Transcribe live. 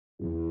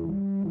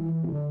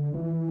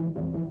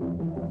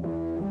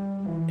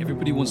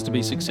Everybody wants to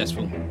be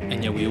successful,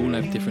 and yet we all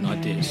have different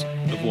ideas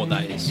of what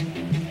that is.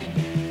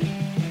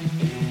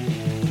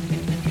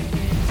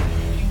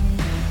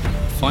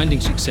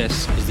 Finding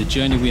success is the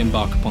journey we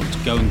embark upon to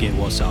go and get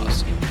what's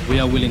ours. We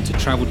are willing to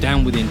travel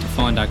down within to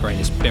find our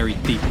greatness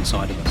buried deep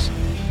inside of us,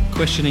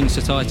 questioning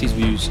society's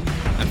views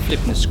and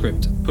flipping the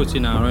script,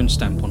 putting our own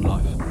stamp on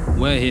life.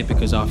 We're here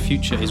because our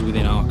future is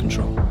within our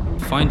control.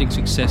 Finding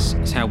success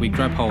is how we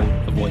grab hold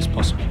of what is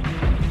possible.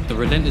 The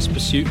relentless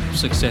pursuit of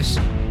success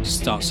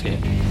starts here.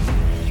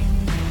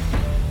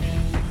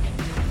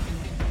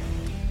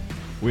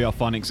 We are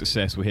Finding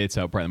Success. We're here to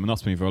help break the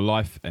monotony of your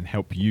life and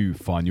help you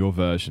find your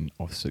version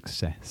of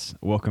success.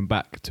 Welcome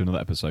back to another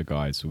episode,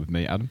 guys, with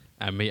me, Adam.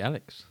 And me,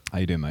 Alex. How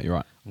you doing, mate? You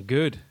right? I'm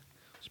good.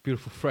 It's a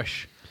beautiful,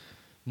 fresh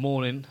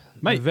morning.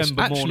 Mate, November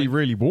it's actually morning.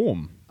 really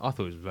warm. I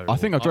thought it was very I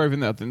think I warm. drove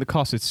in there. I think the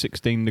car said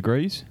 16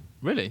 degrees.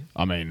 Really?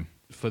 I mean,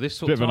 For this it's a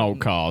sort bit of an time?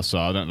 old car, so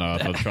I don't know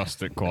if I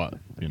trust it quite,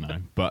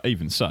 But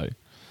even so,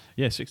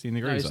 yeah, 16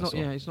 No, degrees. it's that's not.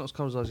 all. Yeah, it's not as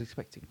cold as I was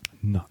expecting.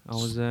 Nuts. I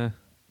was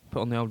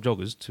put on the old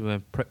joggers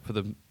to prep for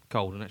the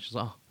cold, and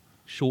actually,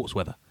 shorts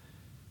weather.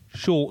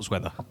 Shorts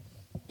weather.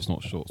 It's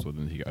not short, so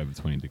then you get over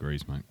 20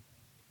 degrees, mate.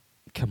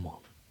 Come on.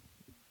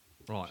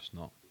 Right. It's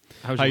not.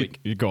 How's your Hey, week?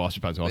 you go. I was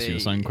about to ask you the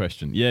same Hey.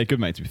 question. Yeah, good,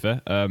 mate. To be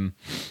fair,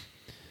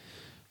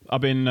 I've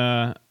been,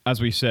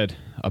 as we said,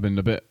 I've been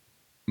a bit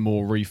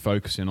more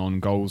refocusing on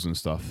goals and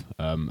stuff,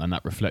 and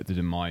that reflected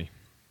in my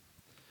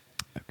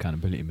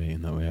accountability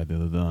meeting that we had the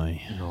other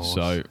day. Nice.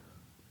 So,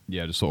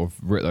 yeah, just sort of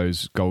writ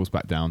those goals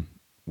back down,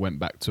 went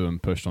back to them,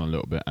 pushed on a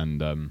little bit,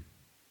 and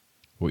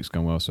week's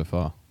gone well so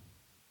far.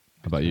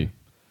 How about you?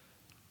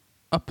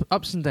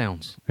 Ups and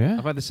downs. Yeah?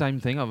 I've had the same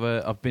thing.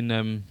 I've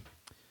been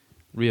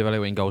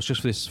reevaluating goals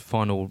just for this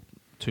final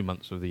 2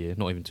 months of the year.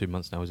 Not even 2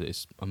 months now, is it?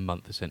 It's a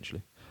month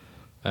essentially.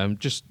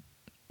 Just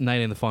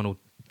nailing the final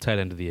tail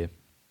end of the year.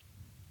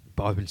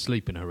 But I've been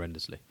sleeping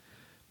horrendously.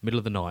 Middle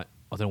of the night,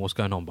 I don't know what's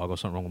going on, but I got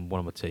something wrong with one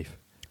of my teeth.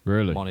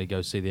 Really? Might need to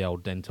go see the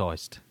old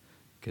dentist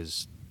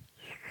because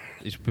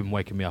it's been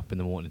waking me up in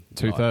the morning.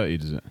 2:30,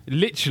 does it?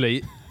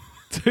 Literally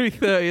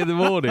 2:30 in the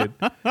morning.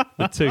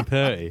 At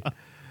 2:30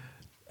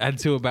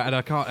 until about, and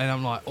I can't, and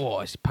I'm like, oh,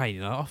 it's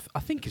pain. I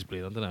think it's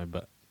bleeding. I don't know,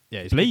 but yeah,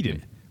 it's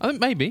Bleeding? I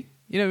think maybe.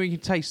 You can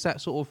taste that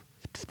sort of.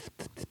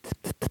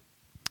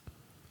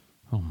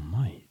 Oh,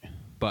 mate.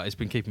 But it's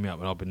been keeping me up,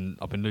 and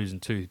I've been losing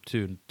two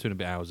and a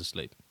bit hours of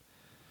sleep,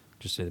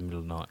 just in the middle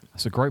of the night.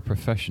 That's a great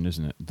profession,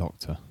 isn't it,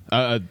 doctor?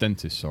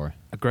 Dentist, sorry.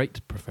 A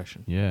great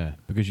profession. Yeah,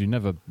 because you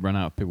never run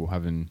out of people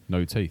having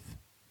no teeth.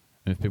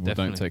 And if people don't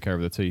Definitely. take care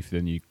of their teeth,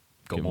 then you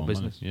Got get more money.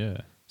 business.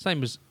 Yeah,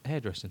 Same as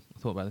hairdressing. I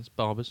thought about this.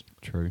 Barbers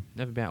true.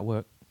 never be out of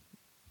work.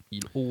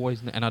 You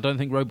always, and I don't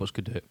think robots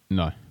could do it.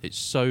 No, It's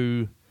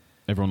so.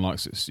 everyone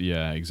likes it.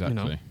 Yeah,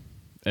 exactly.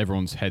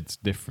 Everyone's head's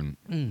different.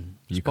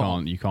 You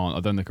spot can't. I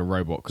don't think a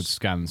robot could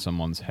scan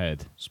someone's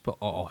head.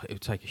 it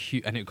would take a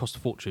huge, and it would cost a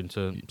fortune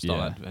to start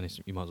Yeah. that. And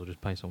you might as well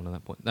just pay someone at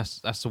that point. That's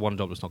the one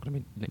job that's not going to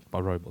be nicked by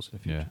robots in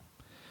the future.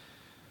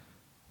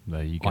 Yeah.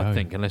 There you go. I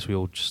think, unless we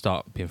all just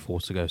start being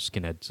forced to go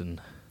skinheads,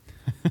 and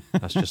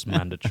that's just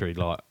mandatory.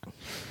 Like,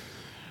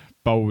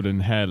 Bald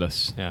and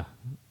hairless, yeah,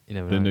 you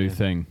never the know. new yeah.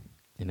 thing.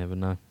 You never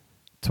know.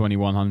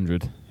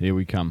 2100. Here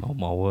we come. Oh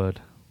my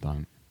word!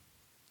 Don't.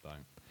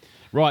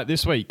 Right,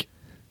 this week.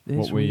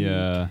 This we week,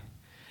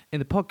 in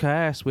the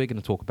podcast, we're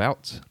going to talk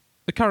about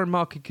the current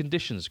market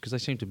conditions because they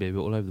seem to be a bit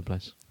all over the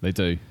place. They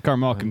do. Current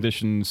market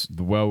conditions,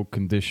 the world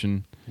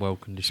condition, Well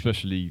conditioned.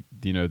 especially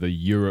the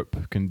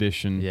Europe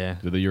condition. Yeah.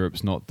 That the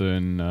Europe's not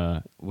doing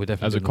We're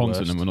definitely as a doing the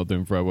continent. worst. We're not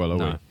doing very well,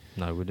 are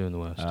No, we're doing the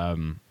worst.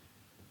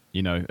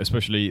 we?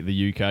 Especially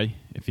the UK.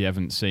 If you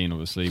haven't seen,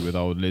 obviously, with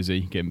old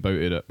Lizzie getting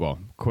booted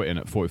quitting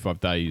at 45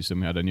 days,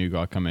 and we had a new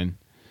guy come in.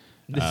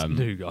 This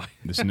new guy.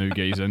 This new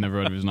geezer, never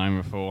heard of his name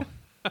before.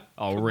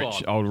 Old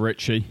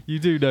Richie. You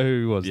do know who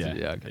he was. Yeah,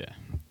 Yeah. Okay.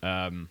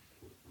 yeah.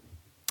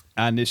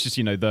 And it's just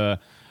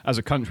as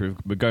a country,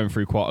 we're going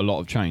through quite a lot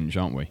of change,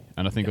 aren't we?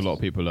 And I think a lot of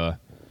people are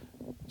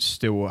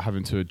still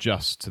having to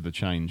adjust to the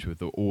change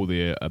with all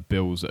the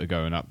bills that are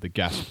going up, the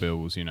gas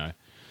bills.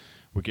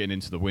 We're getting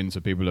into the winter.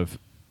 People are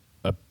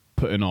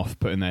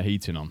putting their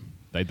heating on.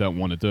 They don't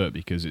want to do it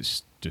because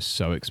it's just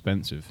so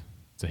expensive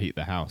to heat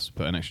the house.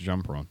 Put an extra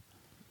jumper on.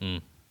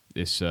 Mm.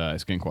 It's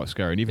getting quite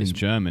scary. And even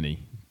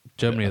Germany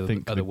Germany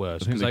are the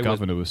worst. I think 'cause the they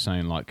governor was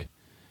saying,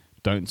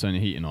 don't turn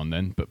your heating on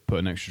then, but put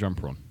an extra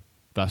jumper on.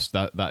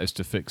 That is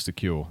to fix the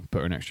cure.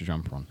 Put an extra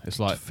jumper on. It's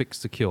to like, fix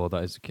the cure.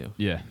 That is the cure.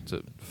 yeah,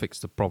 To fix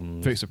the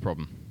problem. fix the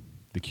problem.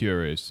 The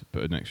cure is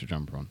put an extra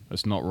jumper on.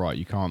 That's not right.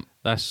 You can't.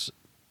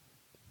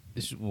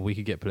 We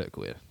could get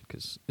political here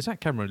because is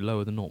that camera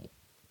lower than normal?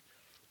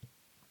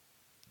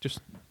 Just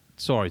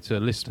sorry to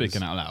listeners.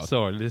 Speaking out loud.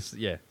 Sorry,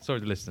 sorry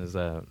to listeners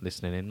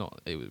listening in.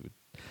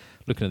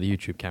 Looking at the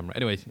YouTube camera.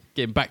 Anyway,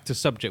 getting back to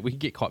subject, we can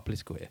get quite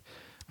political here,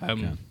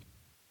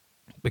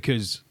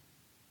 because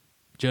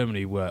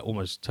Germany were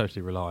almost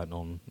totally reliant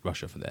on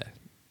Russia for their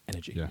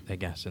energy, their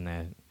gas, and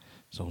their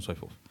so on and so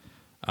forth.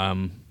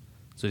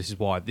 So this is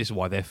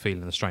why they're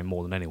feeling the strain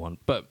more than anyone,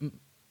 but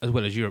as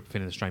well as Europe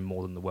feeling the strain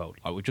more than the world.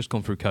 Like, we've just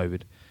gone through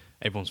COVID,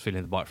 Everyone's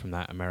feeling the bite from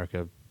that.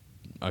 America,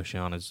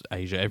 Oceania's,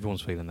 Asia,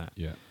 everyone's feeling that.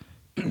 Yeah.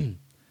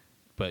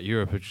 But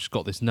Europe have just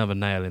got this another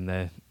nail in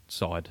their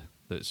side.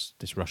 That's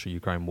this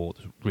Russia-Ukraine war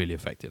that's really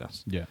affected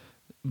us. Yeah.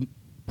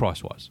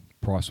 Price-wise.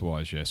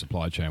 Price-wise, yeah.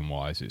 Supply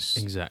chain-wise, it's...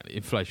 Exactly.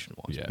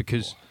 Inflation-wise. Yeah.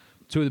 Because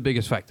two of the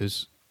biggest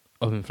factors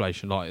of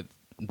inflation, like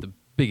the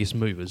biggest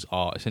movers,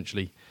 are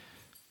essentially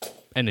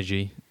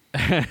energy,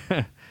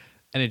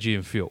 energy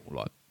and fuel,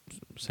 like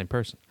same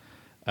person.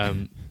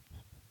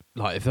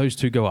 Like if those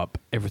two go up,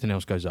 everything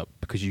else goes up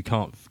because you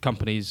can't.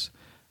 Companies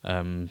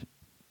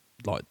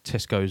like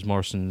Tesco's,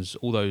 Morrison's,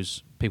 all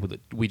those people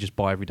that we just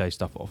buy everyday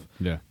stuff off.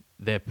 Yeah.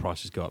 Their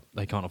prices go up.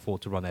 They can't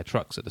afford to run their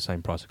trucks at the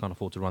same price. They can't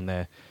afford to run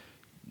the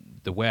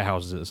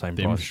warehouses at the same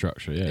The price.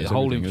 infrastructure, yeah. The it's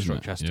whole everything,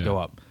 infrastructure isn't it? has to go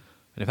up,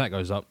 and if that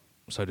goes up,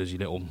 so does your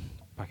little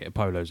packet of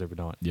polos every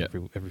night, Yeah.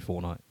 every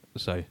fortnight.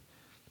 So,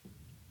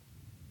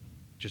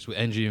 just with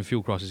energy and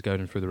fuel prices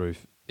going through the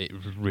roof, it's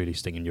really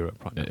stinging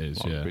Europe right now. It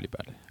is, like, yeah. really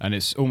badly. And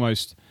it's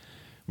almost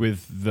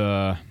with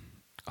the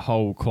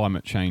whole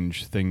climate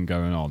change thing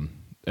going on,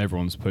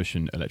 everyone's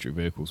pushing electric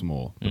vehicles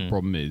more. The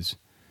problem is,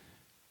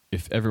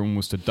 if everyone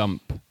was to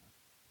dump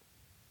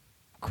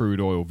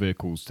crude oil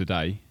vehicles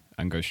today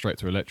and go straight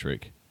to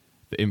electric,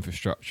 the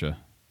infrastructure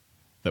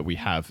that we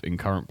have in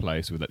current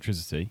place with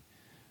electricity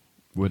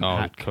wouldn't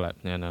It'd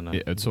collapse. No.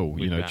 it at all.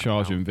 We'd You know, be out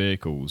charging now.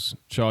 vehicles,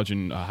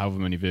 charging however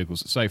many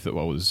vehicles. Safe that,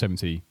 what was it,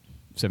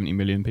 70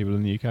 million people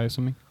in the UK or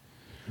something?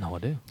 No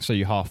idea. So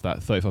you half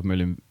that, 35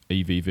 million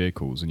EV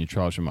vehicles, and you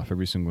charge them up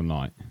every single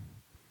night.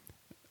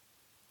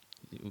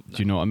 Do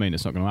you know what I mean?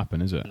 It's not going to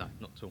happen, is it? No,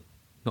 not at all.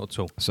 Not at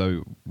all.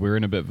 So we're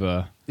in a bit of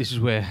a This is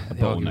where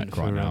the argument bottleneck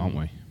right for, now, aren't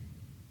we?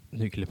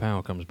 nuclear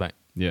power comes back.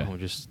 Yeah. We'll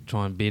just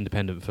try and be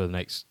independent for the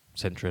next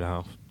century and a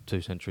half,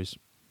 2 centuries,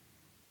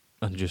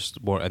 and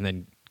and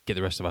then get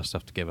the rest of our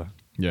stuff together.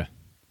 Yeah.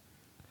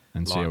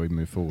 And see Like- how we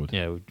move forward.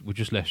 Yeah, we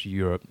just left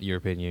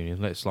European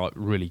Union. Let's like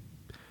really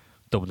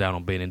double down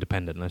on being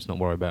independent. Let's not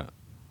worry about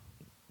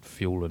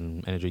fuel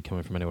and energy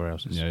coming from anywhere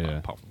else. Yeah, yeah.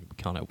 Apart from we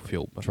can't help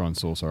fuel, but Try and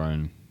source our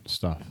own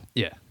stuff.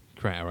 yeah,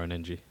 create our own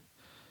energy.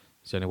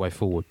 It's the only way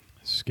forward.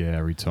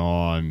 Scary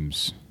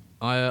times.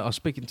 I was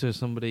speaking to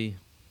somebody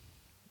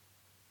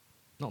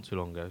not too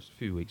long ago, it's a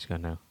few weeks ago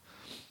now,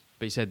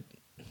 but he said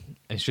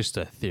it's just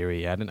a theory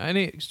he had, and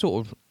it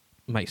sort of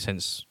makes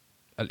sense.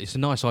 It's a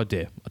nice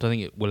idea. I don't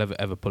think it will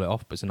ever pull it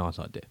off, but it's a nice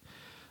idea.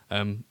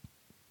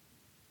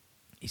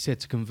 He said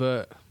to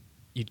convert,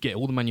 you'd get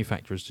all the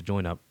manufacturers to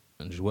join up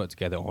and just work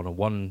together on a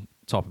one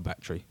type of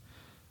battery,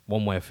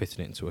 one way of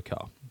fitting it into a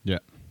car, Yeah.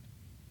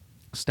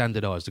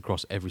 standardised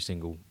across every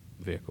single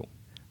vehicle.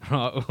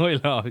 Right,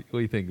 what do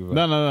you think of that?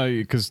 No,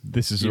 because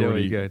this is You know where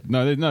already... you're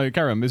going. No,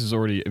 carry on. This is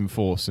already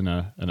enforced in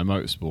a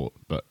motorsport.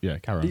 But yeah,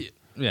 carry on.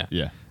 Yeah.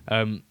 Yeah.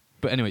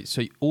 But anyway,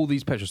 so all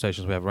these petrol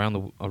stations we have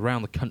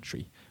around the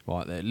country,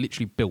 right? They're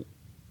literally built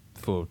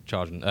for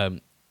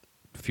charging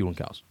fuel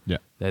cars. Yeah.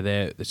 They're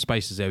there. The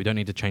space is there. We don't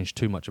need to change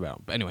too much about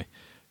them. But anyway,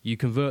 you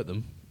convert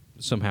them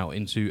somehow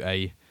into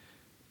a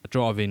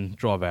drive-in,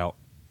 drive-out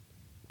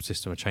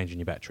system of changing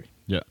your battery.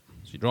 Yeah.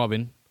 So you drive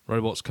in,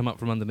 robots come up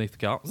from underneath the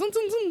car.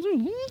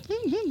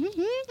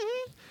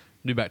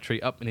 New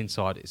battery up and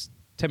inside. It's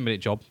a 10-minute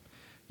job.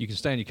 You can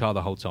stay in your car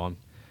the whole time.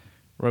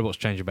 Robots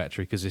change your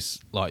battery because it's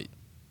like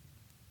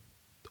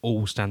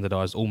all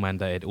standardised, all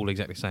mandated, all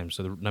exactly the same.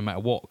 So no matter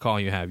what car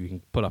you have, you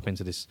can pull up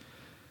into this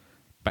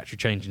battery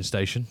changing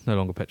station, no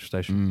longer petrol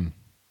station.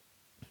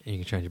 And you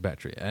can change your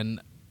battery.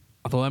 And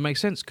I thought that makes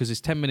sense because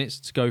it's 10 minutes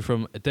to go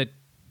from a dead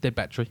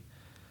battery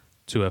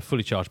to a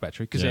fully charged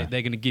battery because Yeah.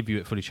 they're going to give you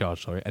it fully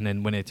charged, and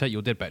then when they take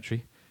your dead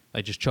battery,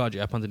 they just charge it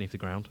up underneath the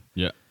ground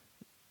Yeah.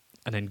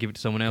 and then give it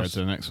to someone Go else. to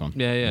the next one.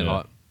 Yeah,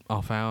 like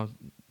half hour,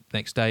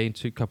 next day,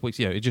 into a couple of weeks.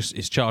 You know,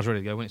 it's charged, ready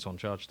to go. When it's on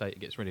charge state, it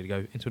gets ready to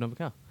go into another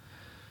car.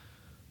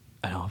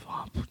 And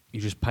you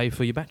just pay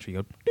for your battery.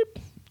 You go,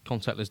 doop,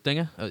 contactless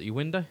dinger at your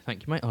window.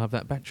 Thank you, mate. I'll have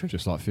that battery.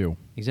 Just like fuel.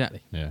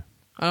 Exactly. Yeah.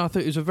 And I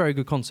thought it was a very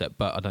good concept,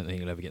 but I don't think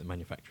you'll ever get the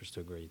manufacturers to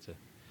agree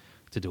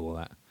to do all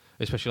that.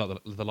 Especially like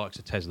the likes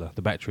of Tesla.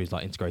 The battery is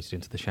like integrated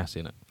into the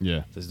chassis in it.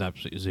 Yeah. There's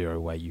absolutely zero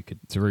way you could.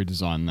 To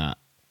redesign that.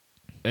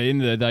 At the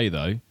end of the day,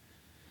 though,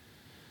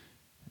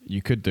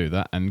 you could do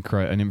that and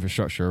create an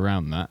infrastructure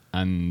around that,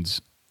 and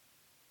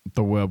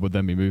the world would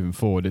then be moving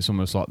forward. It's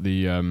almost like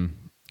the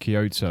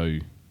Kyoto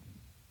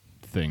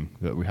thing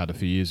that we had a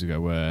few years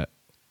ago, where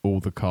all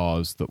the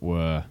cars that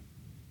were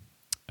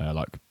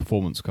like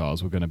performance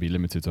cars were going to be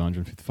limited to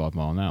 155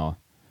 mile an hour.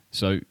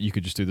 So you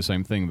could just do the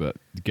same thing, but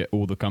get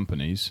all the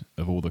companies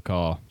of all the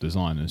car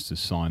designers to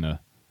sign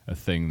a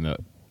thing that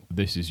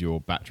this is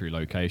your battery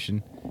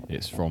location.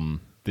 It's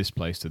from this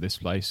place to this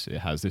place.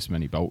 It has this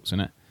many bolts in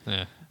it.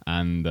 Yeah.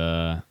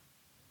 And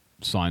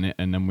sign it,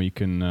 and then we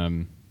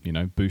can,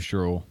 boost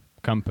your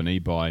company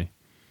by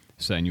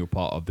saying you're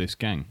part of this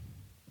gang.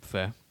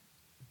 Fair.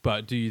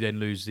 But do you then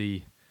lose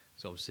the...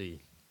 So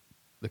obviously,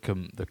 the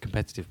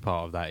competitive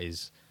part of that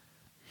is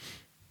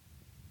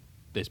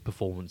there's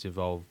performance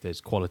involved,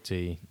 there's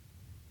quality.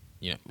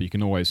 Yeah. But you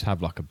can always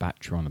have like a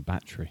battery on a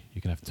battery.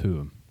 You can have two of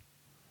them.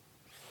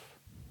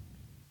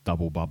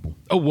 Double bubble.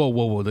 Oh,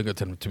 whoa. They're going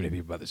to tell too many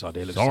people about this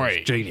idea. It looks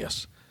Sorry.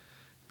 genius.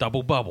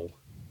 Double bubble.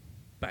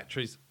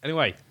 Batteries.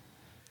 Anyway,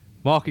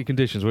 market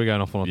conditions. We're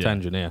going off on a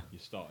tangent here. You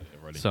started it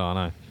already. So I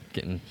know.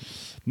 Getting...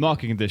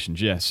 Market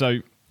conditions, yeah. So,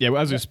 yeah,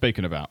 well, as we were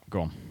speaking about,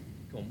 go on.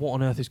 What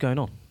on earth is going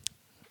on?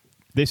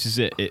 This is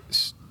it.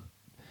 It's...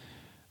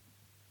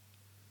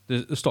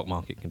 The stock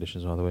market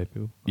conditions, by the way,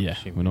 people.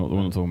 We're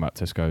not talking about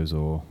Tesco's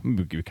or...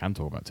 We can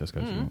talk about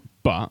Tesco's. Mm-hmm.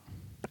 But...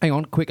 Hang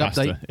on, quick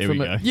pasta. update. Here we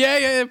go.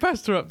 Yeah,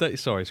 pasta update.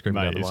 Sorry,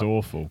 screaming Mate, it's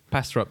awful.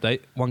 Pasta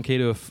update. 1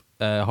 kilo of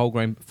whole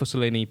grain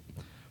fusilini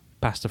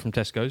pasta from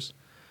Tesco's.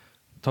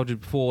 Told you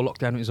before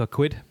lockdown it was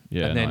 £1.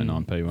 Yeah, and then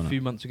 99p, wasn't it? a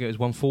few months ago it was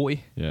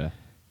 140. Yeah.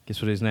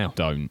 Guess what it is now?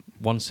 Don't.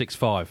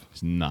 165.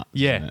 It's nuts,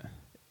 Yeah. isn't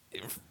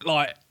it?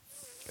 Like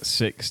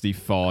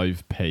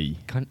 65p.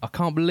 I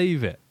can't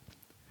believe it.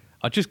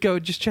 I just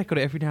check on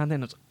it every now and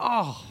then. It's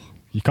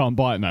You can't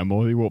buy it no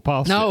more. You walk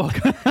past no.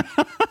 it.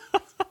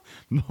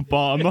 Not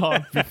buy them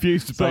up.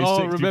 Refuse to pay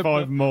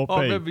 65 more p.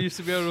 I remember you used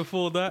to be able to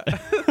afford that.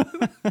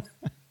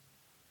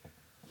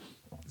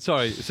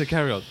 Sorry, so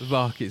carry on. The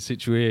market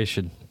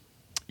situation.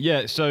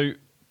 Yeah, so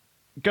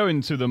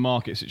going to the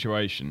market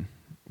situation,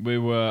 I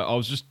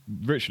was just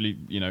literally,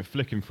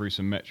 flicking through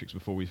some metrics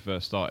before we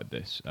first started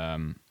this.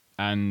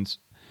 And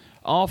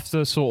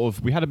after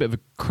we had a bit of a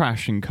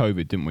crash in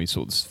COVID, didn't we?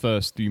 Sort of the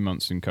first few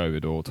months in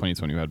COVID or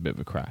 2020, we had a bit of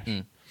a crash.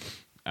 Mm.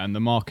 And the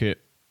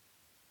market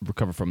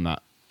recovered from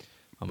that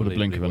with a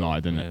blink of an eye,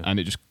 didn't it? And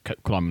it just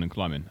kept climbing and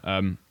climbing.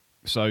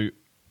 So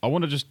I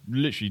want to just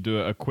literally do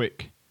a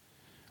quick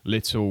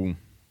little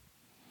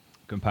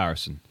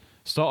comparison.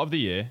 Start of the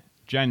year,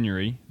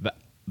 January the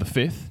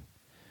 5th,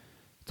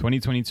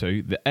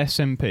 2022, the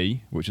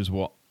S&P, which is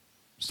what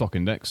stock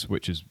index,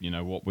 which is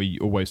what we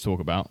always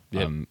talk about,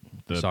 the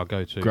our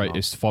go-to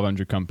greatest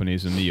 500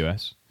 companies in the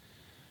US,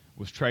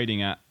 was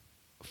trading at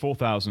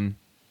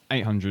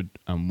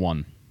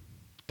 4,801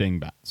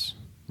 dingbats,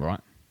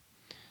 right?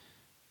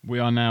 We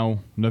are now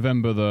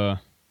mid-November,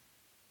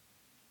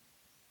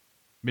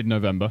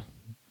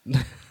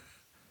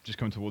 just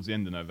coming towards the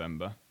end of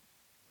November.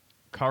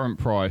 Current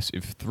price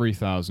is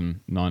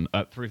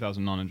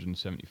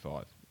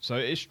 3,975. So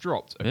it's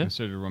dropped a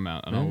considerable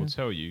amount, and I will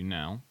tell you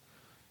now.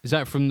 Is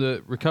that from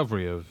the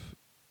recovery of?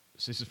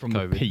 So this is from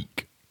COVID? the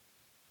peak.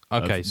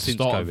 Okay, of since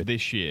start COVID of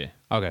this year.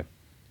 Okay.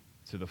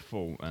 To the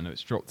full, and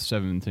it's dropped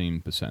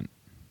 17%.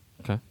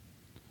 Okay.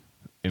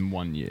 In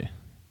 1 year.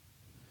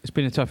 It's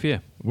been a tough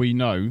year. We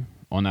know,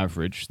 on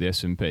average, the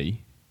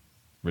S&P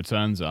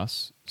returns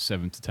us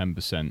 7 to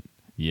 10%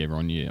 year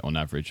on year on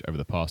average over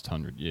the past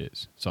 100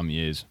 years. Some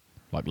years,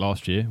 like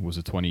last year, was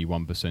a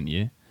 21%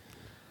 year.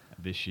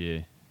 This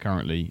year,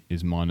 currently,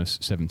 is minus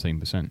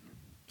 17%.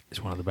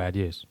 It's one of the bad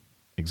years.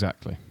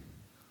 Exactly.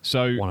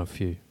 So one of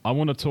few. I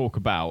want to talk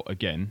about,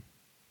 again,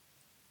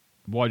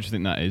 why do you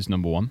think that is,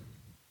 number one?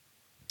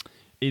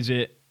 Is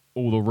it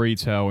all the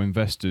retail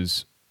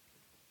investors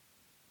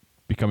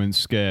becoming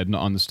scared,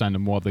 not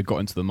understanding why they got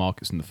into the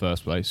markets in the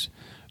first place,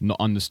 not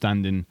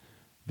understanding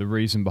the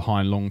reason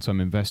behind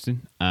long-term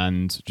investing,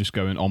 and just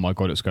going, oh my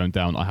God, it's going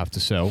down, I have to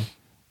sell.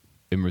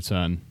 In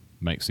return,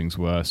 makes things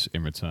worse.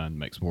 In return,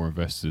 makes more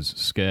investors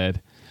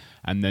scared.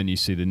 And then you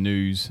see the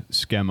news,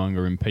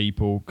 scaremongering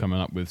people coming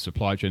up with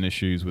supply chain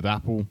issues with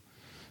Apple.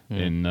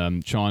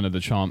 In China,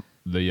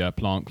 the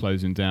plant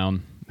closing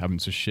down, having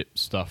to ship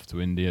stuff to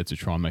India to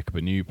try and make up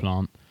a new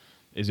plant.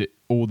 Is it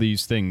all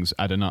these things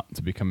adding up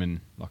to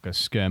becoming like a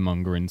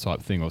scaremongering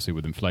type thing? Obviously,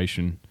 with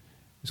inflation,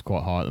 it's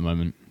quite high at the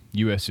moment.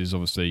 US is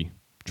obviously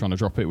trying to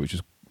drop it, which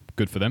is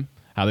good for them.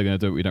 How they're going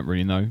to do it, we don't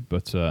really know.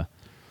 But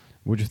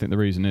what do you think the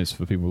reason is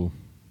for people?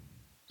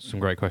 Some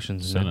great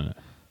questions. Selling it.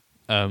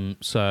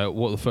 So,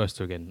 what are the first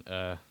two again?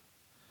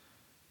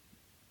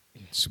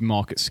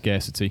 Market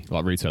scarcity,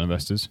 like retail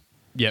investors.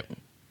 Yep.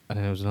 And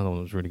then there was another one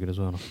that was really good as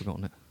well, and I've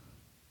forgotten it.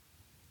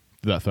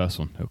 That first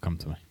one, it'll come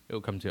to me.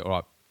 It'll come to it, all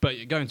right.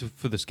 But going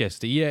for the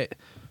scarcity, yeah,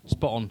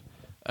 spot on.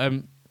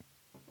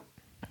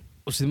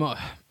 Obviously,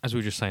 as we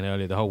were just saying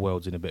earlier, the whole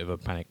world's in a bit of a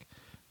panic.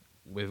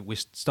 We're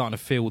starting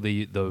to feel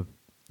the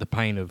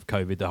pain of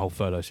COVID, the whole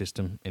furlough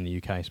system in the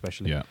UK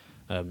especially. Yeah.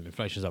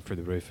 Inflation's up through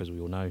the roof, as we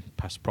all know.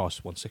 Past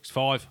price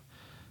 165.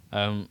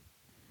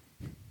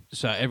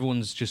 So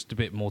everyone's just a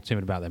bit more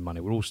timid about their money.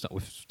 We're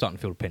starting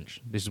to feel the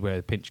pinch. This is where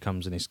the pinch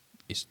comes, and it's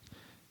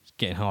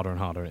getting harder and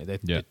harder.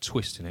 They're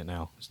twisting it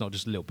now. It's not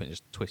just a little pinch,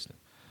 it's twisting.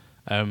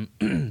 So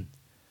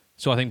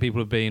I think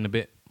people are being a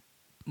bit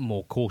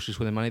more cautious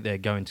with their money. They're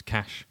going to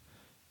cash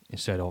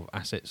instead of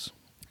assets.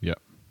 Yeah.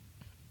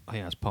 I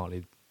think that's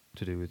partly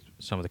to do with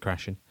some of the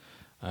crashing.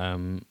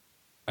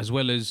 As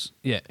well as,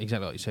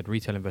 exactly like you said,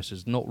 retail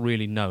investors not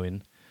really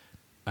knowing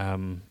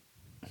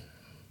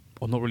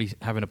or not really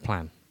having a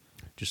plan.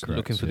 Just Correct,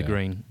 looking for the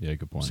green,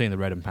 good point. seeing the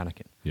red and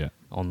panicking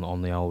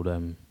on the old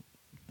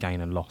gain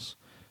and loss.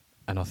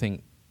 And I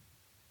think,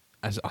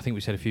 as I think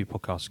we said a few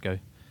podcasts ago,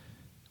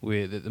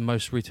 we're the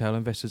most retail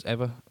investors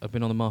ever have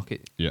been on the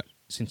market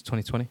since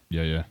 2020.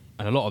 Yeah.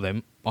 And a lot of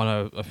them,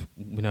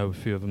 we know a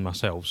few of them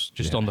ourselves,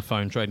 just on the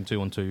phone, trading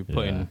 2-on-2,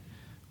 putting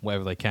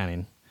whatever they can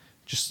in,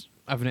 just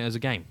having it as a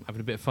game, having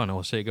a bit of fun.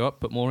 I'll see it go up,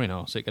 put more in.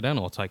 I'll see it go down,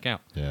 or I'll take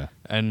out. Yeah.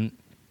 And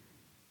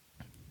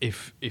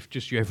if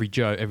just your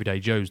everyday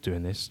Joe's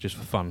doing this just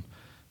for fun,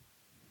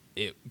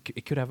 it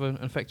could have an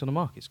effect on the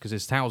markets because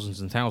there's thousands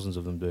and thousands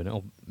of them doing it,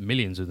 or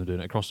millions of them doing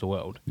it across the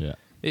world. Yeah.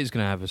 It is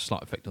going to have a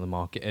slight effect on the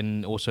market,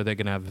 and also they're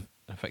going to have an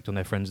effect on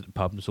their friends at the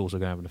pub. It's also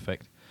going to have an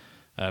effect.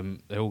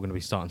 They're all going to be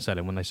starting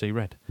selling when they see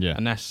red. Yeah.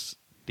 And that's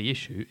the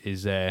issue,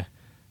 is they're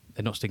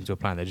not sticking to a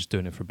plan. They're just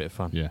doing it for a bit of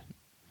fun. Yeah.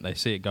 They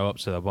see it go up,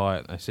 so they'll buy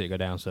it. They see it go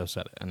down, so they'll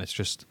sell it. And it's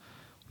just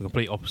the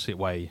complete opposite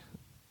way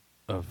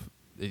of...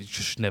 It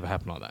just should never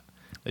happen like that.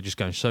 They're just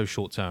going so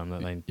short term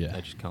that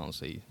they just can't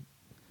see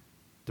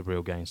the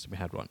real gains to be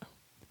had right now.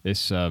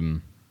 It's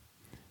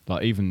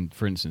like, even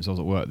for instance, I was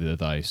at work the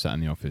other day, sat in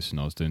the office, and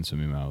I was doing some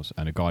emails,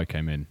 and a guy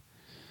came in,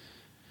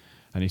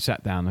 and he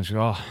sat down, and I was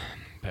like, "Oh,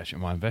 better check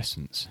my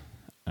investments."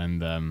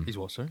 And He's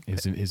what, sorry?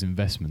 his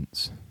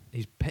investments.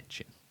 He's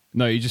petching.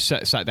 No, he just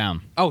sat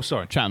down, Oh,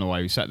 sorry. chatting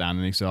away. He sat down,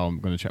 and he said, "Oh, I'm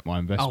going to check my Oh,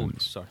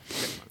 investments." sorry.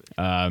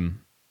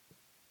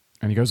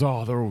 And he goes,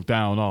 "Oh, they're all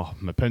down. Oh,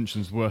 my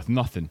pension's worth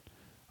nothing."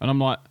 And I'm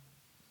like,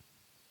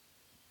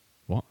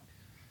 "What?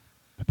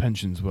 My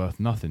pension's worth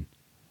nothing?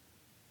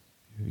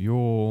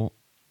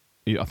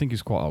 I think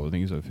he's quite old. I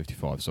think he's over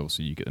 55, so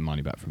obviously you get the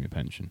money back from your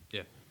pension.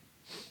 Yeah.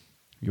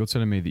 You're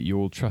telling me that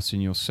you're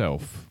trusting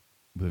yourself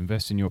with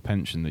investing your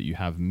pension that you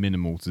have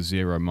minimal to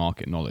zero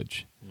market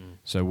knowledge.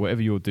 So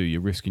whatever you'll do, you're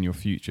risking your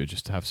future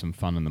just to have some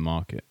fun in the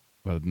market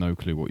with no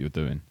clue what you're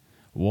doing.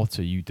 What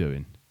are you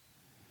doing?"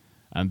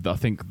 And I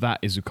think that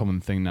is a common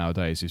thing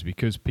nowadays, is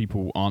because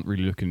people aren't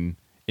really looking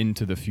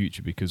into the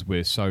future because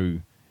we're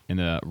so in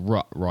a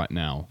rut right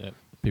now. Yep.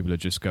 People are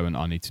just going,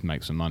 "I need to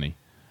make some money."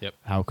 Yep.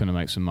 How can I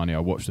make some money?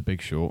 I'll watch The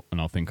Big Short and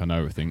I'll think I know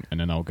everything, and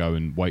then I'll go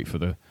and wait for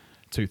the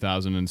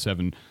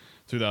 2007,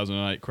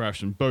 2008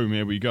 crash, and boom,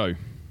 here we go.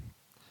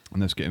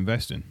 And let's get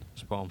investing.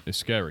 Spot on. It's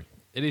scary.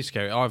 It is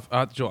scary. I've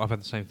had the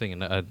same thing,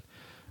 and an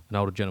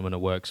older gentleman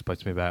at work spoke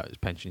to me about his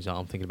pension. He's like,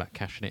 "I'm thinking about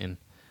cashing it in."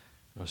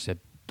 And I said,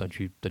 "Don't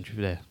you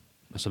dare.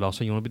 That's the last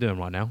thing you want to be doing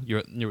right now. You're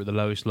at the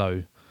lowest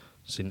low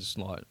since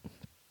like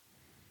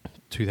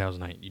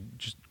 2008. You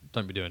just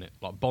don't be doing it."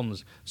 Like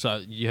bonds. So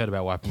you heard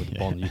about what happened with the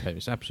bond UK.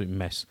 It's an absolute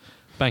mess.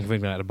 Bank of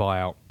England had to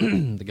buy out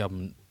the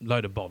government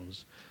load of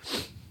bonds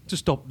to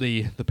stop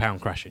the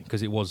pound crashing,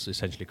 because it was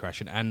essentially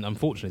crashing. And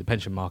unfortunately, the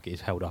pension market is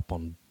held up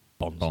on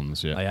bonds.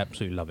 Bonds, yeah. They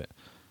absolutely love it.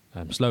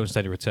 Slow and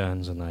steady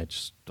returns, and they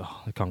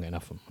can't get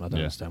enough of them. I don't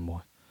understand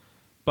why.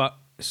 But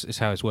it's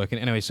how it's working.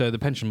 Anyway, so the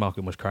pension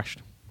market was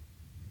crashed.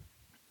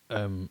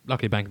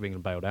 Luckily, Bank of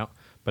England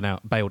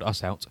bailed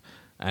us out,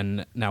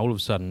 and now all of a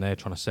sudden they're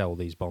trying to sell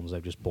these bonds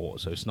they've just bought.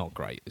 So it's not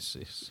great.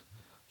 It's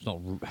not.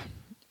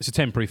 It's a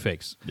temporary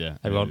fix. Yeah,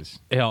 They've it gone, is.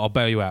 "Yeah, I'll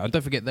bail you out." And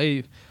don't forget,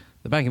 the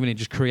Bank of England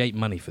just create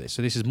money for this.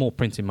 So this is more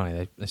printing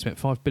money. They spent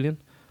 $5 billion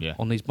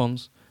on these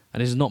bonds,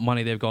 and this is not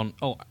money they've gone,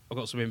 "Oh, I've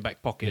got some in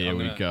back pocket. Here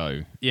we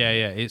go. Yeah.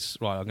 It's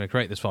right. I'm going to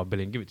create this $5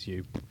 billion, give it to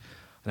you, and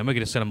then we're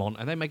going to sell them on,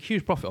 and they make a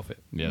huge profit off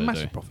it. Yeah,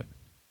 Massive profit.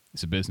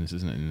 It's a business,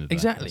 isn't it? In the day?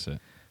 Exactly. That's it.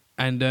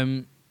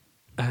 And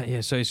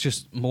so it's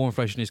just more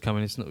inflation is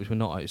coming. It's not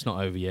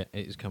over yet.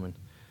 It is coming.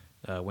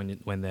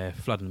 When they're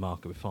flooding the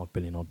market with $5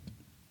 billion odd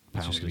It's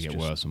pounds, just going to get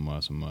worse and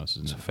worse and worse,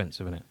 isn't it's it?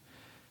 offensive, isn't it?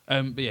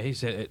 But yeah, he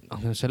said,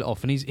 "I'm going to sell it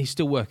off," and he's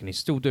still working. He's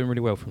still doing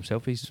really well for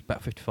himself. He's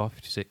about 55,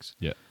 56.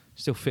 Yeah.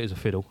 Still fit as a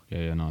fiddle.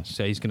 Yeah, nice.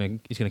 So he's going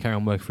to carry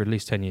on working for at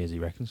least 10 years. He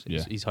reckons.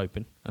 Yeah. He's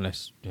hoping,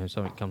 unless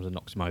something comes and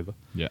knocks him over.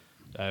 Yeah.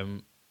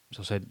 So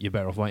I said, "You're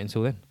better off waiting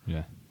until then.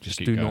 Yeah. Just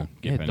keep do going. not.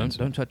 Keep paying into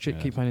Don't touch it.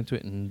 Yeah. Keep paying into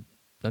it, and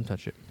don't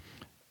touch it.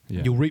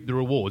 Yeah. You'll reap the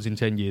rewards in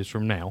 10 years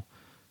from now,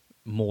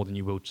 more than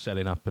you will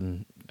selling up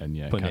and putting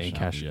it in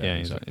cash. Yeah, exactly.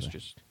 exactly. It's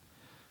just,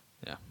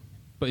 yeah.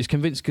 But he's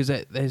convinced because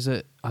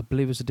I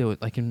believe there's a deal.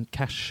 They can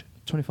cash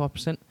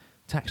 25%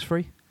 tax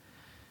free.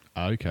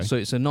 Okay. So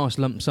it's a nice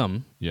lump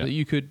sum Yeah. that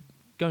you could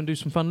go and do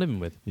some fun living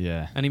with.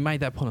 Yeah. And he made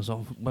that point. I was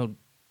like, "Well,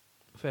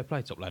 fair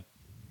play, top lad.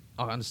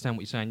 I understand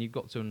what you're saying. You've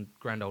got to a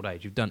grand old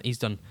age. He's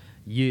done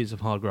years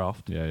of hard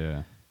graft.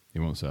 Yeah. He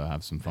wants to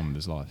have some fun with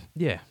his life.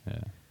 Yeah.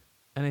 Yeah.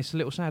 And it's a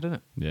little sad, isn't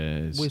it?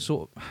 Yeah.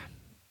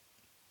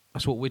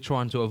 That's what we're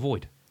trying to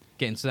avoid.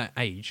 Getting to that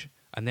age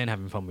and then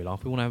having fun with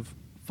life. We want to have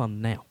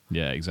fun now.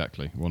 Yeah,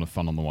 exactly. We want to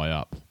fun on the way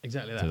up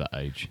Exactly to that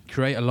age.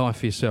 Create a life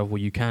for yourself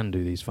where you can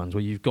do these funds,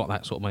 where you've got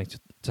that sort of money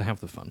to have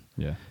the fun.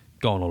 Yeah.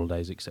 Go on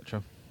holidays,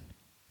 etc.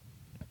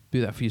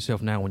 Do that for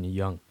yourself now when you're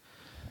young.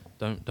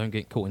 Don't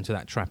get caught into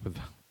that trap of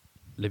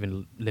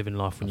living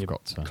life when you're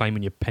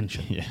claiming your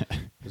pension. Yeah.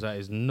 Because that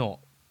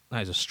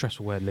is a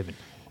stressful way of living.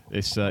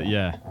 It's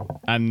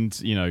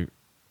and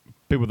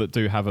people that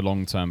do have a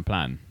long-term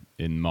plan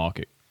in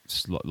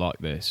markets like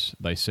this,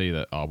 they see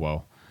that, oh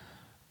well,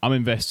 I'm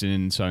investing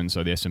in so and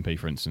so, the S&P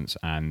for instance,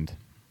 and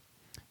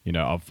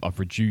I've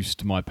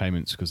reduced my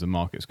payments because the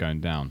market's going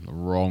down.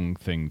 Wrong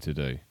thing to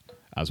do.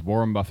 As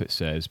Warren Buffett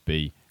says,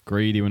 be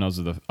greedy when others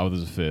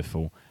are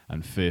fearful,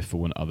 and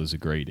fearful when others are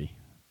greedy.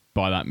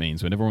 By that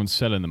means, when everyone's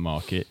selling the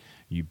market,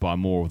 you buy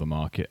more of the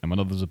market, and when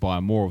others are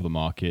buying more of the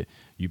market,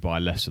 you buy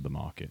less of the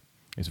market.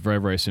 It's very,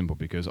 very simple,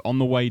 because on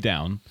the way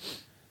down,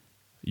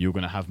 you're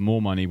going to have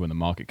more money when the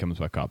market comes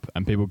back up.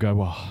 And people go,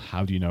 well,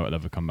 how do you know it'll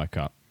ever come back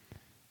up?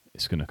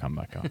 It's going to come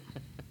back up.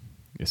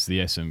 It's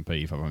the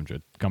S&P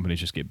 500. Companies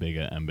just get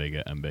bigger and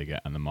bigger and bigger,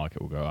 and the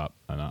market will go up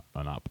and up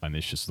and up. And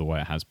it's just the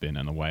way it has been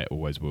and the way it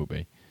always will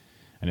be.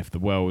 And if the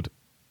world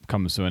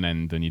comes to an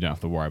end, then you don't have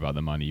to worry about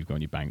the money you've got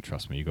in your bank.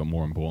 Trust me, you've got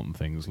more important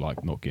things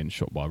like not getting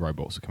shot by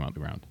robots that come out of the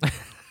ground.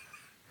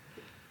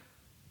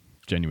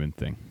 Genuine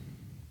thing.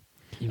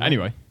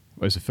 Anyway,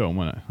 well, it's a film,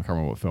 wasn't it? I can't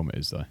remember what film it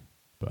is, though.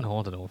 But No,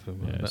 I don't know what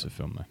film it is. yeah, it's a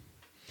film, though.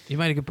 You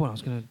made a good point. I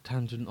was going to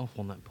tangent off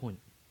on that point.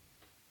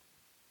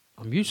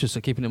 I'm useless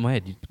at keeping it in my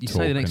head. You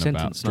say the next Talking about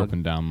sentence. and I-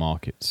 dropping down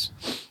markets,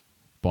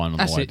 buying on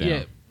That's the way it, down.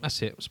 yeah.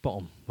 That's it. Spot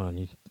on.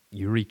 Well,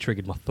 you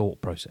re-triggered my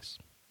thought process.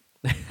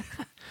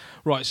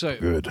 Right, so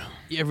Good.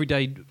 every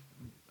day,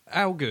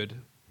 how good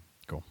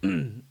Cool.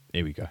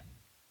 Here we go.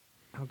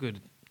 how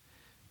good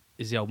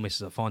is the old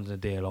missus at finding a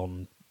deal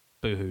on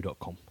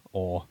boohoo.com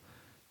or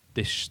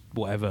this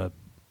whatever?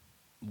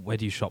 Where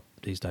do you shop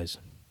these days?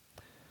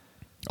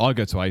 I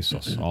go to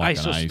ASOS. I like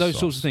an ASOS, those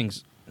sorts of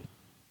things.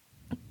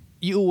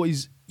 You're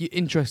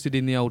interested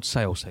in the old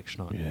sales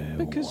section, aren't you? Yeah,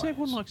 Because always.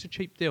 everyone likes a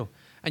cheap deal.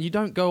 And you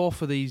don't go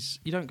off of these,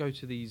 you don't go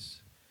to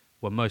these,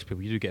 well, most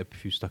people, you do get a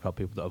few stuck-up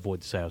people that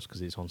avoid the sales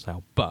because it's on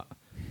sale. But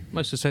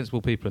most of the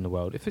sensible people in the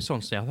world, if it's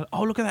on sale, they're,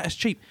 oh, look at that, it's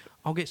cheap.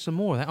 I'll get some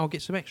more of that. I'll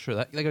get some extra of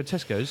that. They go to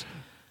Tesco's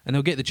and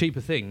they'll get the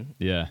cheaper thing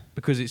Yeah.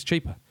 because it's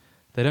cheaper.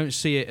 They don't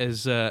see it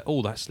as,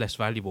 oh, that's less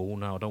valuable. Oh,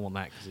 no, I don't want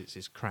that because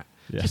it's crap.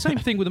 Yeah. It's the same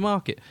thing with the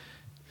market.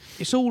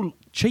 It's all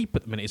cheap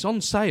at the minute. It's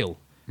on sale.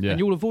 Yeah. And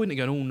you're avoiding it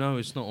going, oh, no,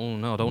 it's not. Oh,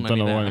 no, I don't want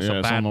any of that. That's a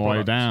it's bad on the way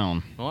product.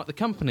 down. All right, the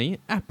company,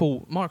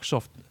 Apple,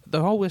 Microsoft,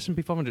 the whole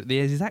S&P 500, the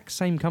exact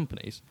same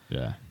companies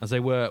Yeah. as they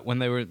were when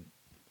they were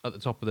at the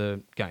top of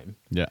the game.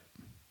 Yeah.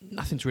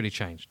 Nothing's really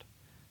changed.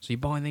 So you're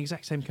buying the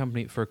exact same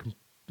company for a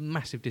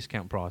massive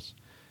discount price,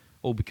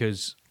 all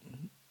because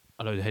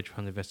a load of hedge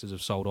fund investors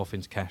have sold off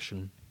into cash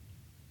and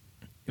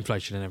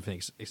inflation and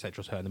everything,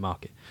 etc. is hurting the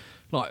market.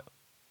 Like,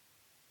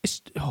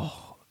 it's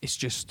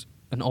just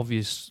an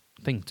obvious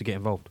thing to get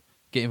involved.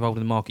 Get involved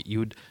in the market.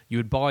 You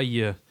would buy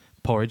your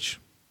porridge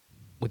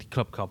with your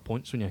club card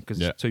points, wouldn't you? Because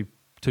it's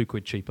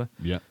 £2 cheaper.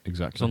 Yeah, It's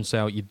exactly. on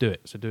sale. You do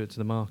it. So do it to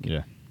the market.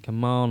 Yeah.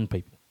 Come on,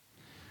 people.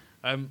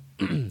 And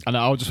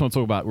I just want to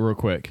talk about real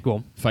quick. Go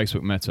on.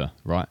 Facebook Meta,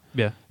 right?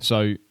 Yeah.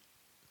 So,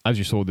 as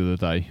you saw the other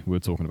day, we were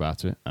talking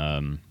about it.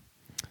 The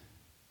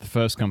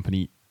first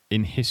company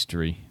in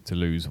history to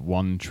lose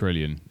 £1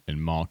 trillion in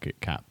market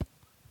cap.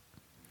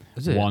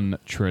 Is it? £1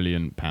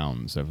 trillion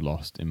they've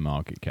lost in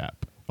market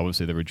cap.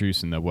 Obviously, they're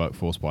reducing their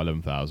workforce by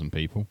 11,000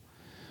 people,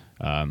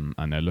 and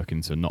they're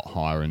looking to not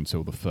hire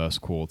until the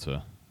first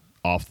quarter,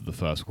 after the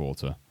first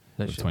quarter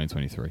of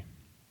 2023.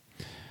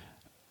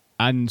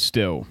 And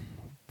still,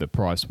 the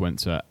price went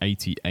to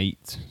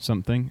 88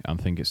 something. I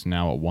think it's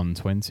now at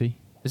 120.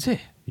 Is it?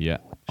 Yeah,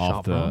 Sharp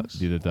after rounds.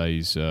 the other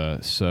day's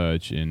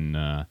surge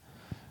in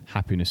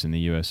happiness in the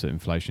US that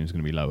inflation is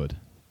going to be lowered.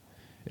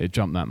 It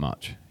jumped that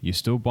much. You're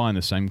still buying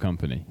the same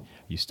company.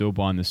 You're still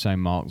buying the same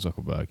Mark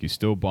Zuckerberg. You're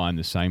still buying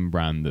the same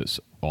brand that's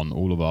on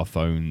all of our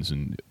phones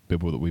and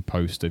people that we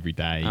post every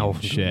day How and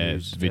often do we share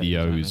use? videos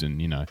Yeah,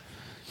 exactly. and,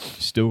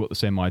 still got the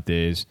same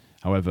ideas.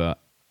 However,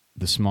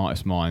 the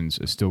smartest minds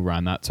are still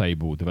around that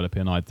table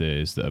developing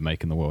ideas that are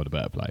making the world a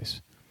better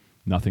place.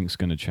 Nothing's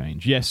going to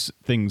change. Yes,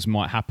 things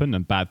might happen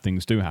and bad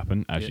things do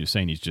happen. As you're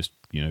saying, he's just,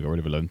 got rid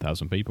of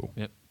 11,000 people.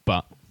 Yep.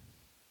 But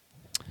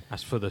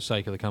That's for the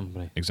sake of the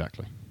company.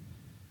 exactly.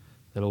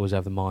 They'll always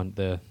have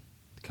the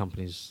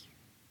companies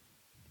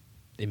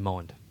in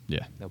mind.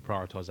 Yeah. They'll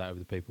prioritise that over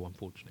the people,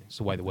 unfortunately. It's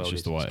the way the world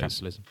just is. the way It's it is.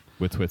 capitalism.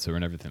 With Twitter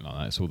and everything like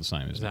that, it's all the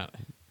same, isn't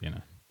Exactly. it?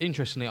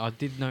 Interestingly, I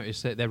did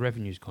notice that their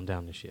revenue's gone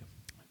down this year.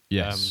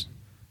 Yes.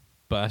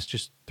 But that's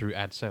just through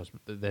ad sales.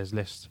 There's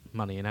less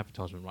money in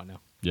advertisement right now.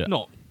 Yeah.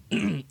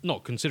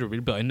 Not considerably,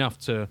 but enough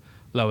to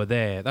lower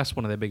that's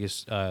one of their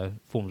biggest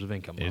forms of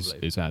income, I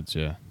believe. It's ads,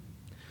 yeah.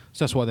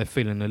 So that's why they're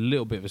feeling a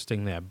little bit of a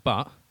sting there.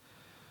 But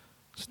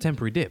it's a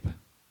temporary dip.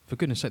 For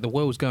goodness sake, the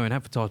world's going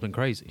advertisement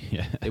crazy.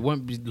 Yeah. It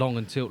won't be long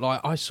until,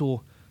 I saw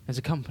there's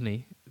a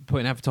company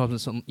putting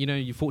advertisements on,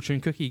 your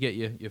Fortune cookie, you get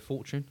your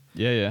Fortune.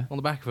 Yeah. On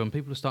the back of them,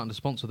 people are starting to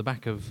sponsor the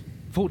back of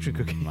Fortune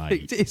cookie.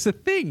 Mate. It's a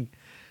thing.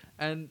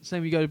 And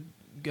same you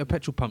go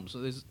petrol pumps. So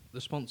there's the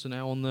sponsor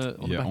now on the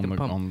back of the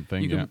pump. On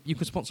thing, You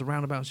can sponsor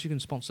roundabouts. You can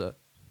sponsor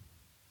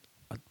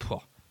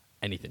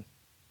anything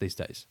these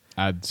days.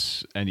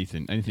 Ads,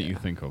 anything you can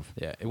think of.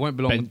 Yeah, it won't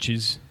be long.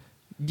 Benches.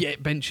 Yeah,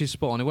 benches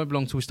spot on. It won't be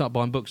long until we start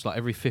buying books. Like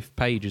every 5th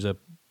page is a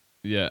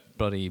Yeah.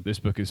 bloody This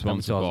book is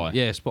sponsored by advertisement.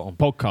 Yeah, spot on.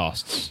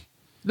 podcasts.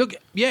 Look,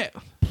 yeah.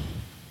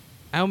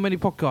 How many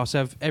podcasts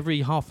have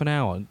every half an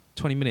hour,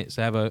 20 minutes,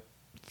 they have a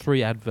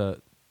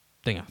 3-minute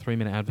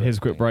advert? Here's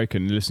a quick break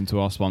and listen to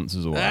our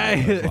sponsors or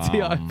Hey,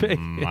 whatever. TIP.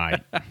 Mate.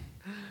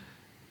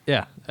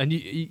 Yeah, and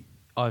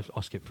I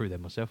skipped through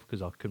them myself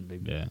because I couldn't be.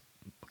 Yeah.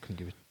 I couldn't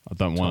give it. I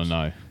don't want to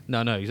know.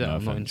 No, exactly. No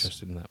I'm not offense.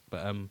 interested in that.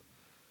 But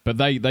But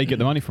they get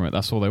the money from it.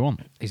 That's all they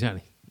want.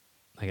 exactly.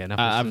 They get enough.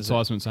 listeners.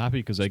 Advertisements are happy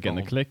because they're getting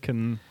the Spot on. click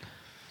and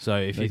So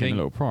if they're you getting think a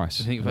little price.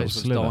 you think a little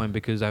Facebook's slither. dying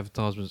because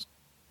advertisements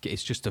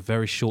It's just a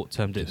very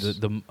short-term dip.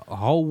 Just- The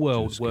whole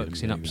world just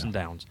works in getting ups bigger. and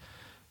downs.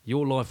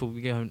 Your life will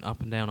be going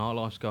up and down. Our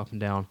lives go up and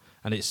down,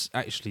 and it's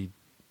actually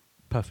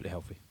perfectly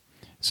healthy.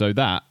 So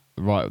that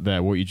right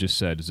there, what you just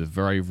said, is a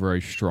very,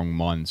 very strong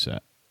mindset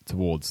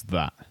towards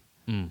that.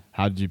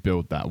 How did you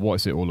build that? What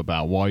is it all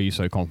about? Why are you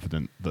so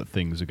confident that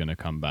things are going to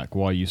come back?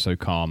 Why are you so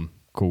calm,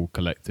 cool,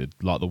 collected?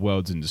 Like the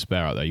world's in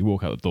despair out there. You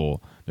walk out the door,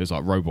 there's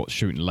like robots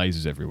shooting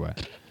lasers everywhere.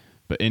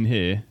 But in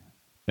here,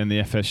 in the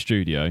FS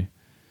studio,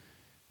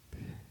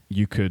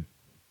 you could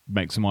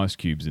make some ice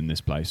cubes in this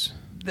place.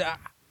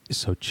 It's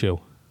so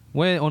chill.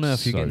 Where on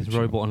earth are you So getting this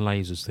chill. robot and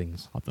lasers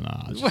things? I don't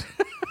know.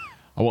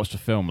 I watched a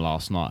film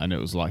last night and it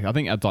was like, I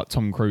think it had like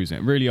Tom Cruise in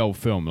it. Really old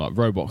film, like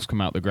robots come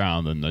out the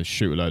ground and they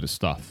shoot a load of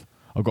stuff.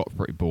 I got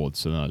pretty bored,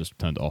 so then I just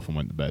turned it off and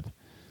went to bed.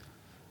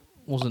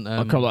 Wasn't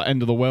I call it like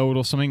End of the World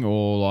or something,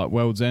 or like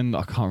World's End.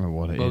 I can't remember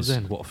what it is. World's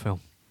End? What a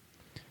film!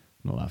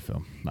 Not that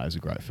film. That is a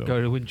great film.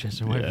 Go to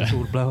Winchester and wait for Yeah. it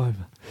all to blow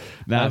over.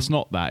 No, it's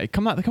not that. They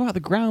come out the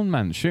ground,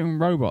 man, shooting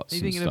robots Are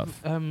you and thinking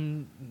stuff.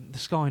 of the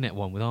Skynet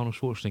one with Arnold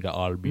Schwarzenegger?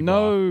 I'll be back.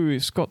 No,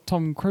 it's got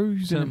Tom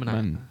Cruise in it, Terminator.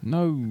 man.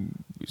 No,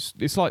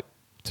 it's like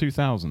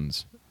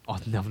 2000s.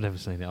 I've never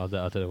seen it. I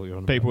don't know what you're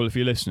on People, about. if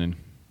you're listening,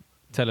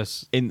 Tell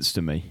us.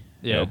 Insta me.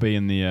 Yeah. It'll be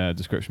in the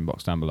description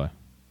box down below.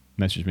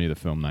 Message me the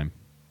film name.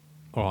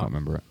 All I right. can't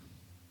remember it.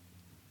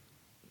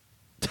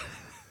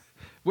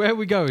 Where are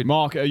we going?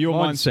 Mark, your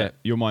Mindset. mindset.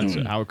 Your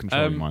mindset. How to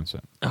control your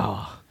mindset.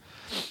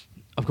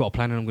 I've got a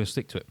plan and I'm going to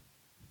stick to it.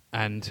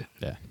 And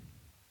Yeah.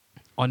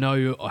 I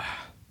know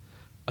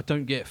I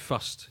don't get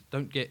fussed,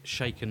 don't get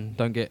shaken,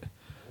 don't get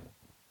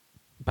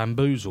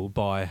bamboozled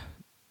by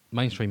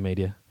mainstream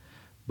media,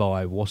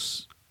 by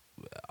what's...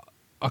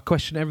 I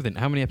question everything.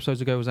 How many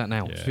episodes ago was that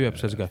now? A few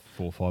episodes ago.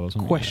 4 or 5 or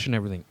something. Question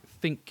everything.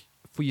 Think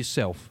for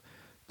yourself.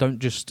 Don't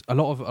just... A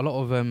lot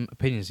of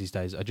opinions these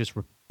days are just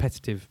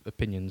repetitive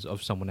opinions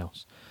of someone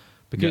else.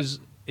 Because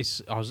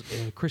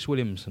Chris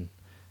Williamson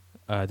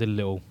did a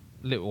little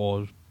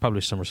or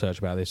published some research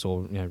about this,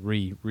 or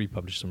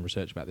republished some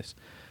research about this.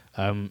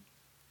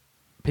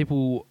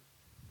 People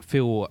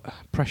feel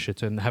pressure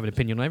to have an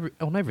opinion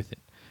on everything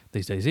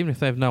these days, even if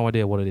they have no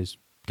idea what it is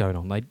going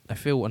on. They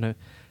feel a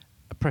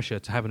pressure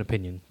to have an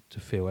opinion, to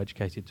feel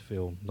educated, to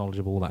feel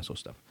knowledgeable, all that sort of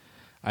stuff.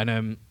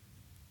 And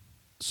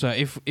so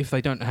if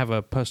they don't have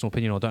a personal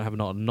opinion or don't have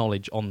a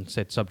knowledge on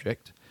said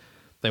subject,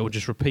 they will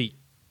just repeat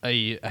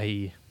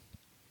a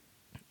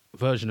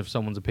version of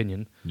someone's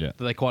opinion Yeah.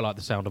 that they quite like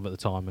the sound of at the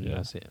time, and Yeah.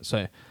 that's it.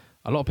 So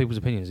a lot of people's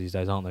opinions these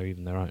days aren't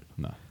even their own.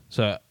 No.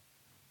 So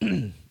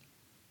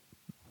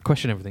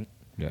question everything.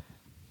 Yeah.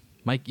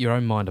 Make your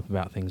own mind up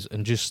about things,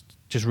 and just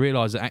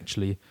realise that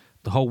actually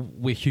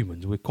we're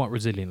humans. We're quite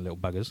resilient little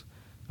buggers,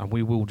 and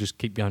we will just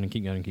keep going and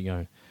keep going and keep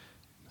going.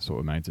 That's what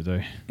we're made to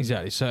do.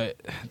 Exactly. So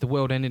the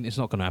world ending, it's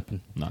not going to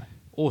happen. No.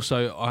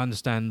 Also, I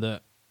understand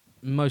that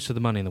most of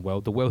the money in the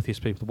world, the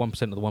wealthiest people, the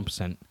 1% of the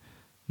 1%,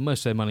 most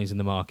of their money's in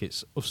the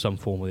markets of some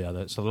form or the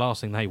other. So the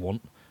last thing they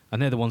want,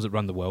 and they're the ones that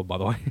run the world, by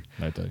the way,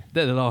 They do.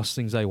 they're the last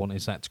things they want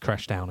is that to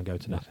crash down and go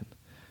to nothing.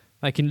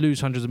 They can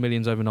lose hundreds of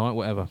millions overnight,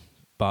 whatever,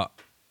 but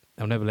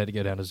they'll never let it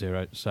go down to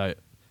zero. So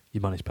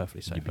your money's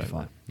perfectly safe. You'll be over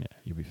fine. Yeah,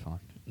 you'll be fine.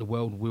 there. The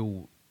world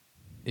will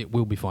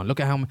be fine. Look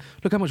how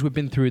much we've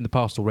been through in the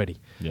past already.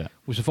 Yeah.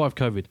 We survived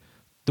COVID,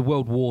 the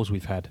world wars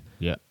we've had,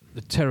 Yeah.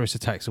 the terrorist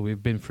attacks that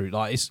we've been through.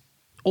 Like, it's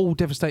all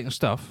devastating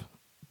stuff.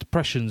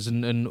 Depressions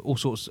and all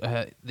sorts.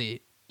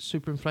 The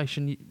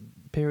superinflation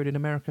period in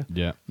America.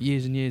 Yeah.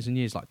 Years and years and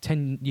years, like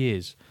 10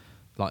 years,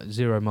 like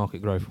zero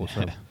market growth or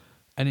so. Yeah.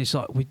 And it's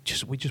like we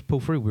just pull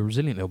through. We're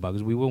resilient little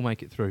buggers. We will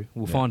make it through.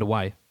 We'll Yeah. find a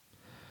way.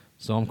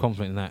 So I'm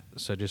confident in that.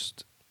 So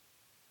just,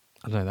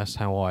 I don't know, that's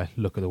how I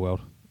look at the world.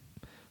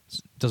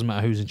 It doesn't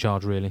matter who's in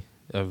charge, really,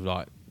 of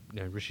like,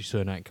 Rishi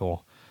Sunak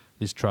or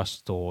Liz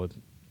Truss or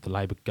the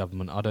Labour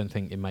government. I don't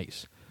think it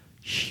makes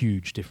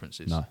huge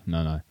differences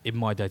No. in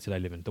my day-to-day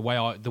living. The way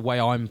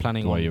I'm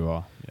planning The way on you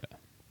are. Yeah.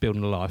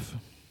 building a life,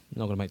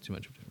 not going to make too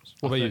much of a difference.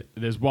 What about you?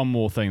 There's one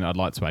more thing that I'd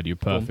like to add. You're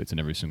perfect in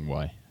every single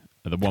way.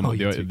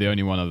 The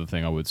only one other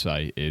thing I would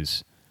say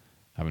is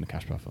having a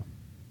cash buffer.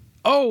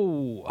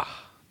 Oh,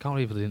 can't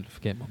believe I didn't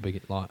forget my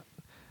big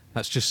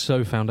That's just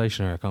so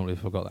foundational. I can't believe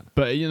I forgot that.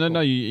 But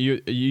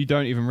you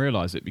don't even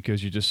realise it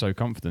because you're just so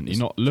confident. You're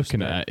not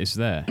looking at it; it's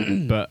there.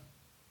 But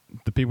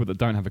the people that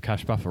don't have a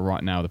cash buffer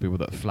right now, the people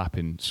that are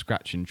flapping,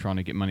 scratching, trying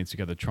to get money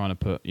together, trying to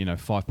put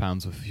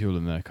 £5 of fuel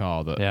in their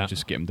car that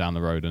just get them down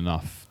the road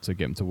enough to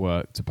get them to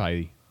work to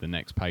pay the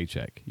next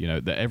paycheck.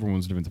 That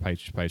everyone's living to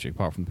paycheck to paycheck,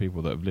 apart from the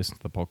people that have listened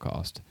to the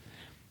podcast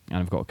and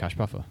have got a cash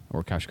buffer or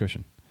a cash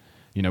cushion.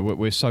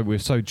 We're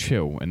so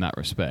chill in that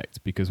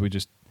respect because we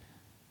just.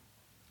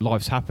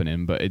 Life's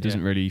happening, but it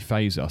doesn't really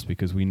faze us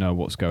because we know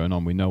what's going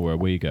on. We know where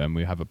we go, and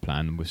we have a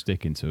plan, and we're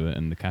sticking to it.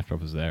 And the cash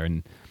buffer's there,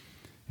 and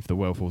if the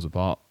world falls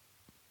apart,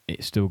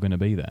 it's still going to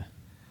be there.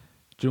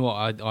 Do you know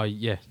what?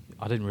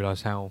 I didn't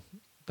realise how.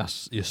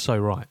 You're so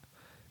right.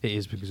 It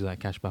is because of that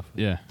cash buffer.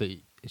 Yeah. That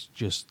it's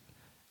just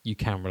you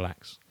can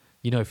relax.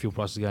 Fuel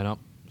prices are going up.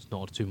 It's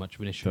not too much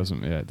of an issue.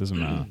 It doesn't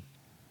matter.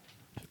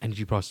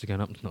 Energy prices are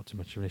going up. It's not too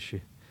much of an issue.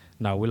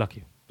 No, we're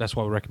lucky. That's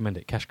why we recommend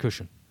it. Cash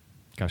Cushion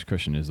Cash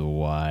Cushion is the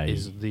way.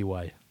 is the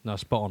way. No,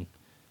 spot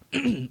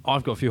on.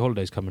 I've got a few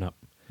holidays coming up,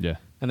 Yeah.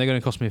 and they're going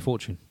to cost me a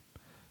fortune,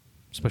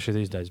 especially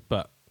these days.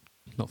 But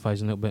not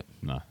phasing a little bit.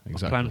 No, I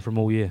exactly. plan for them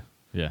all year.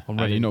 Yeah. I'm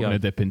And ready you're to not go. going to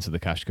dip into the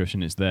Cash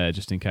Cushion. It's there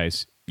just in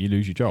case you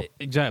lose your job.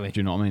 Exactly. Do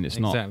you know what I mean? It's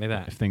exactly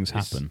not that. if things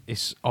It's- happen.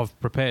 I've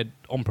prepared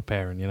on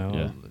preparing. You know,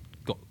 Yeah.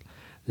 I've got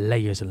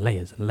layers and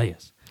layers and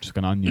layers. Just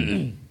an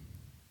onion.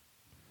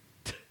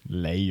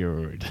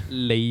 Layered.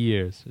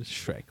 Layers.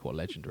 Shrek, what a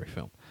legendary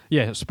film.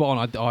 Yeah, spot on.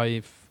 I've do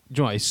you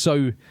know what, it's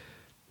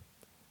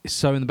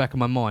so in the back of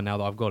my mind now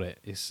that I've got it.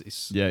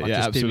 It's Yeah, I yeah,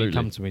 just absolutely. didn't even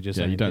come to me just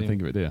Yeah, then. you don't Didn't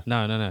think of it, do you?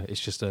 No. It's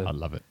just I a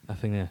love it.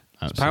 thing there.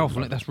 It's Absolutely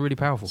powerful. love it. That's really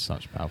powerful.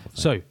 Such a powerful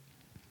thing. So,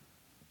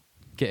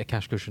 get a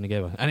cash cushion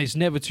together, and it's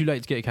never too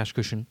late to get a cash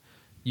cushion.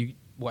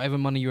 Whatever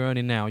money you're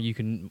earning now, you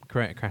can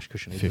create a cash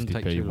cushion. It doesn't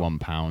take 50p, too long.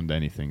 £1,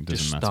 anything, doesn't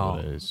Just matter start.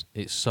 what it is.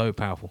 It's so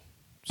powerful.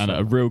 And So-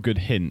 a real good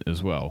hint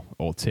as well,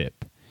 or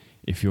tip,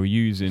 if you're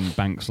using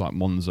banks like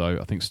Monzo,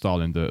 I think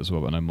Starling do it as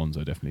well, but I know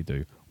Monzo definitely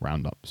do,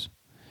 roundups.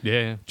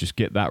 yeah, Just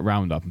get that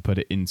roundup and put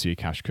it into your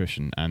cash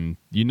cushion. And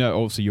you know,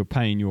 obviously, you're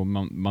paying your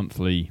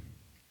monthly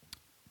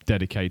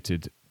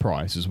dedicated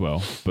price as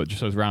well, but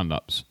just those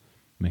roundups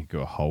make it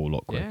go a whole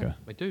lot quicker.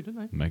 they do, don't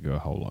they? Make it go a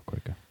whole lot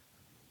quicker.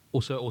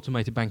 Also,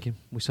 automated banking.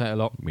 We say it a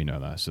lot. We know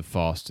that. It's the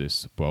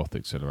fastest wealth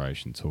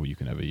acceleration tool you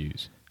can ever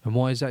use. And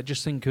why is that?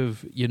 Just think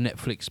of your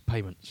Netflix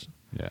payments.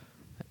 Yeah.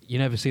 You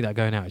never see that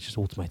going out. It's just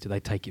automated. They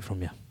take it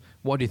from you.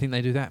 Why do you think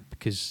they do that?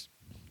 Because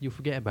you'll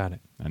forget about it.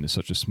 And it's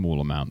such a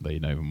small amount that you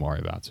don't even worry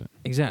about it.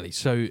 Exactly.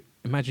 So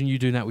imagine you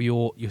doing that with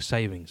your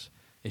savings.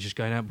 It's just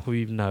going out before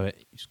you even know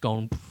it. It's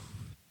gone.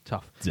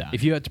 Tough. Done.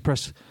 If you had to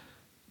press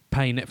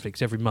pay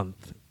Netflix every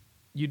month,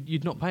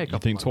 you'd not pay a couple.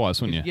 You'd think months.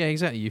 twice, wouldn't you? Yeah,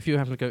 exactly. If you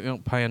have to go,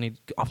 pay.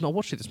 I've not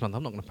watched it this month.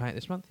 I'm not going to pay it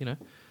this month. You know,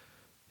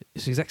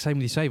 it's the exact same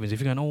with your savings. If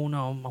you're going, oh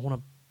no, I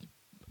want to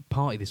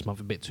party this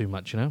month a bit too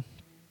much. You know,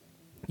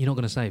 you're not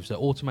going to save.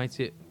 So automate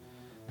it.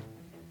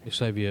 It'll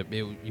save you.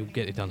 You'll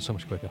get it done so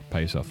much quicker.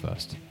 Pay yourself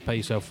first. Pay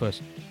yourself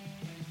first.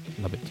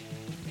 Love it.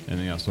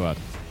 Anything else to add?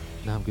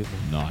 No, I'm good,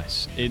 man.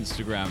 Nice.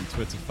 Instagram,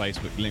 Twitter,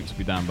 Facebook, links will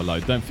be down below.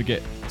 Don't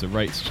forget to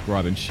rate,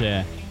 subscribe, and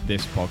share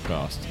this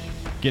podcast.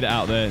 Get it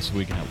out there so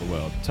we can help the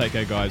world. Take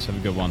care, guys. Have a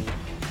good one.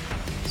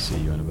 See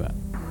you in a bit.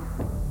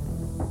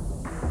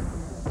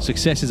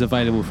 Success is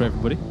available for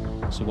everybody,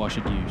 so why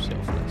should you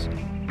settle for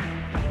less?